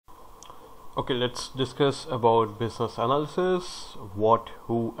Okay, let's discuss about business analysis, what,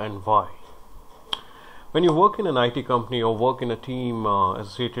 who and why. When you work in an IT company or work in a team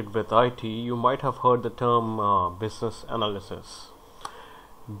associated with IT, you might have heard the term business analysis,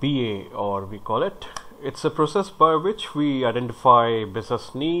 BA or we call it. It's a process by which we identify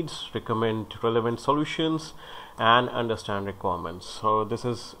business needs, recommend relevant solutions and understand requirements. So this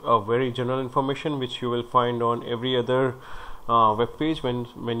is a very general information which you will find on every other web page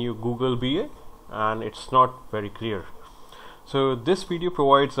when you Google BA, and it's not very clear. So this video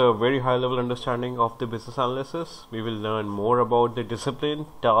provides a very high level understanding of the business analysis. We will learn more about the discipline,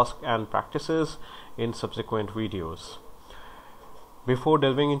 task and practices in subsequent videos. Before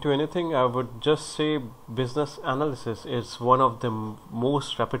delving into anything, I would just say business analysis is one of the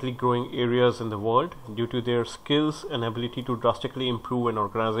most rapidly growing areas in the world due to their skills and ability to drastically improve an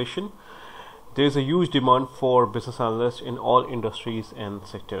organization. There is a huge demand for business analysts in all industries and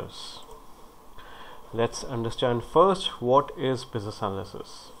sectors. Let's understand first what is business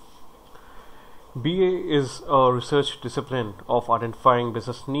analysis. BA is a research discipline of identifying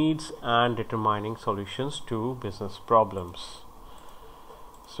business needs and determining solutions to business problems.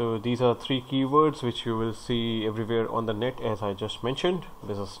 So these are three keywords which you will see everywhere on the net, as I just mentioned: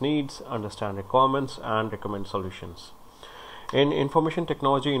 business needs, understand requirements and recommend solutions. In information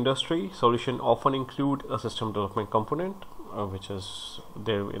technology industry, solutions often include a system development component, which is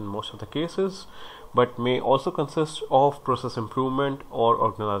there in most of the cases, but may also consist of process improvement or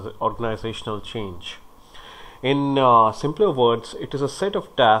organizational change. In simpler words, it is a set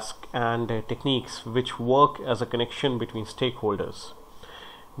of tasks and techniques which work as a connection between stakeholders.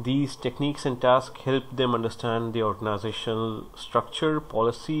 These techniques and tasks help them understand the organizational structure,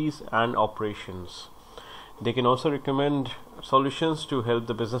 policies and operations. They can also recommend solutions to help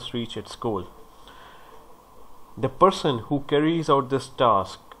the business reach its goal. The person who carries out this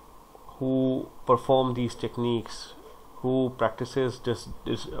task, who performs these techniques, who practices this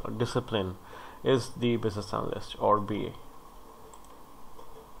discipline is the business analyst or BA.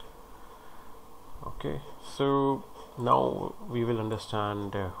 Okay, so now we will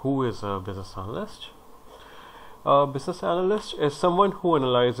understand who is a business analyst. A business analyst is someone who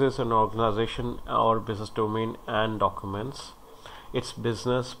analyzes an organization or business domain and documents its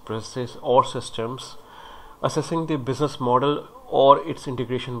business processes or systems, assessing the business model or its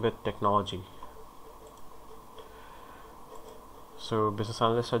integration with technology. So business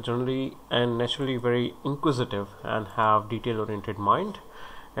analysts are generally and naturally very inquisitive and have detail-oriented mind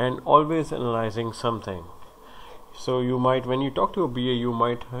and always analyzing something. So you might, when you talk to a BA, you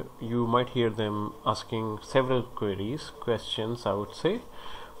might hear them asking several questions. I would say,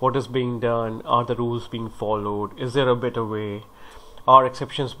 what is being done? Are the rules being followed? Is there a better way? Are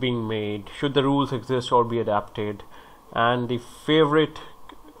exceptions being made? Should the rules exist or be adapted? And the favorite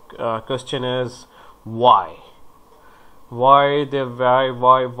question is why? Why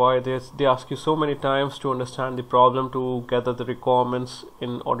they ask you so many times to understand the problem, to gather the requirements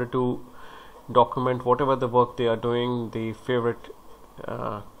in order to document whatever the work they are doing. The favorite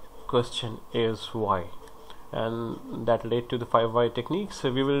question is why, and that led to the 5 why techniques.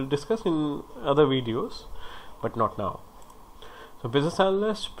 We will discuss in other videos, but not now. So business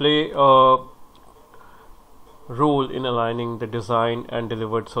analysts play a role in aligning the design and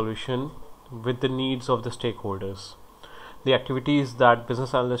delivered solution with the needs of the stakeholders. The activities that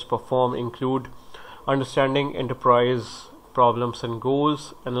business analysts perform include understanding enterprise problems and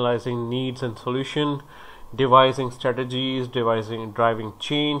goals, analyzing needs and solution, devising strategies, driving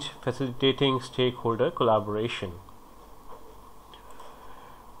change, facilitating stakeholder collaboration.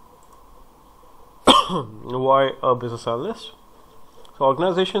 Why a business analyst? So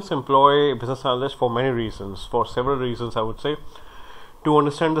organizations employ business analysts for many reasons, for several reasons I would say. To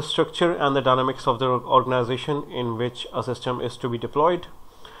understand the structure and the dynamics of the organization in which a system is to be deployed,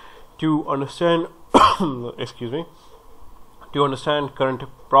 to understand to understand current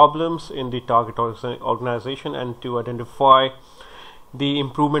problems in the target organization and to identify the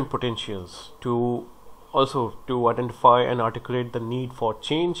improvement potentials, to also to identify and articulate the need for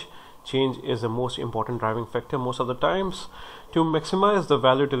change. Change is the most important driving factor most of the times, to maximize the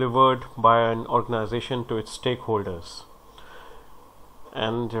value delivered by an organization to its stakeholders.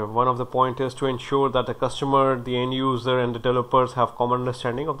 And one of the points is to ensure that the customer, the end user and the developers have common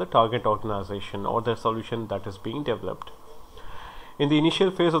understanding of the target organization or the solution that is being developed. In the initial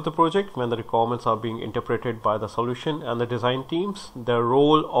phase of the project, when the requirements are being interpreted by the solution and the design teams, the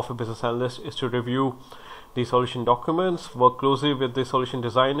role of a business analyst is to review the solution documents, work closely with the solution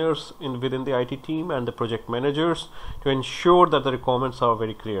designers within the IT team and the project managers to ensure that the requirements are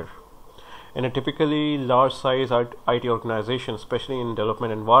very clear. In a typically large size IT organization, especially in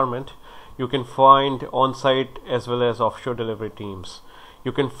development environment, You can find on-site as well as offshore delivery teams.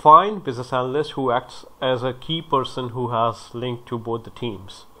 You can find business analyst who acts as a key person who has linked to both the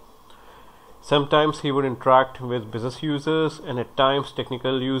teams. Sometimes he would interact with business users, and at times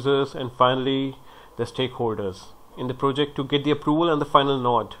technical users, and finally the stakeholders in the project to get the approval and the final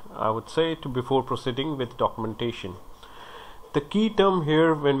nod, I would say, before proceeding with documentation. The key term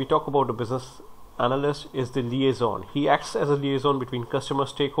here when we talk about a business analyst is the liaison. He acts as a liaison between customer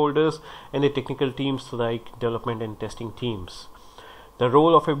stakeholders and the technical teams like development and testing teams. The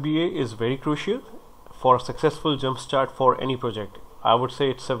role of a BA is very crucial for a successful jumpstart for any project. I would say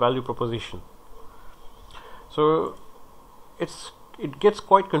it's a value proposition. So it gets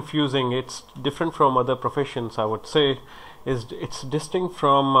quite confusing. It's different from other professions, I would say. It's distinct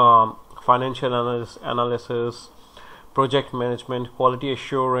from financial analysis, project management, quality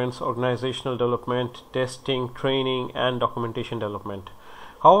assurance, organizational development, testing, training, and documentation development.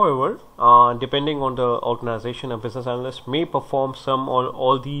 However, depending on the organization, a business analyst may perform some or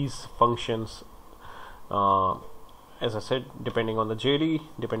all these functions. As I said, depending on the JD,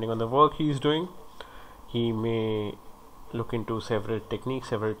 depending on the work he is doing, he may look into several techniques,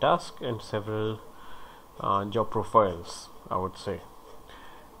 several tasks, and several job profiles, I would say.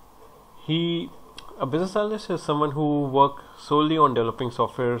 A business analyst is someone who works solely on developing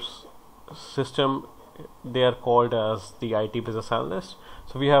software system. They are called as the IT business analyst.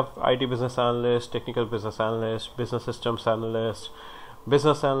 So we have IT business analyst, technical business analyst, business systems analyst,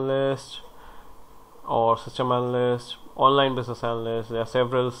 business analyst or system analyst, online business analyst. There are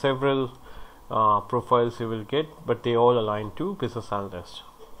several profiles you will get, but they all align to business analyst.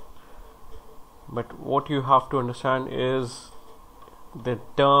 But what you have to understand is the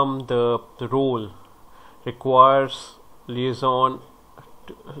term, the role requires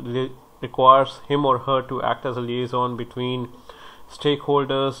requires him or her to act as a liaison between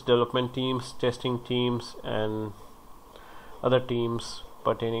stakeholders, development teams, testing teams, and other teams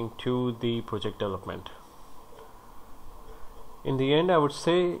pertaining to the project development. In the end, I would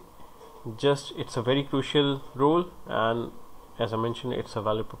say it's a very crucial role, and as I mentioned, it's a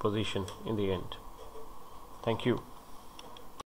value proposition in the end. Thank you.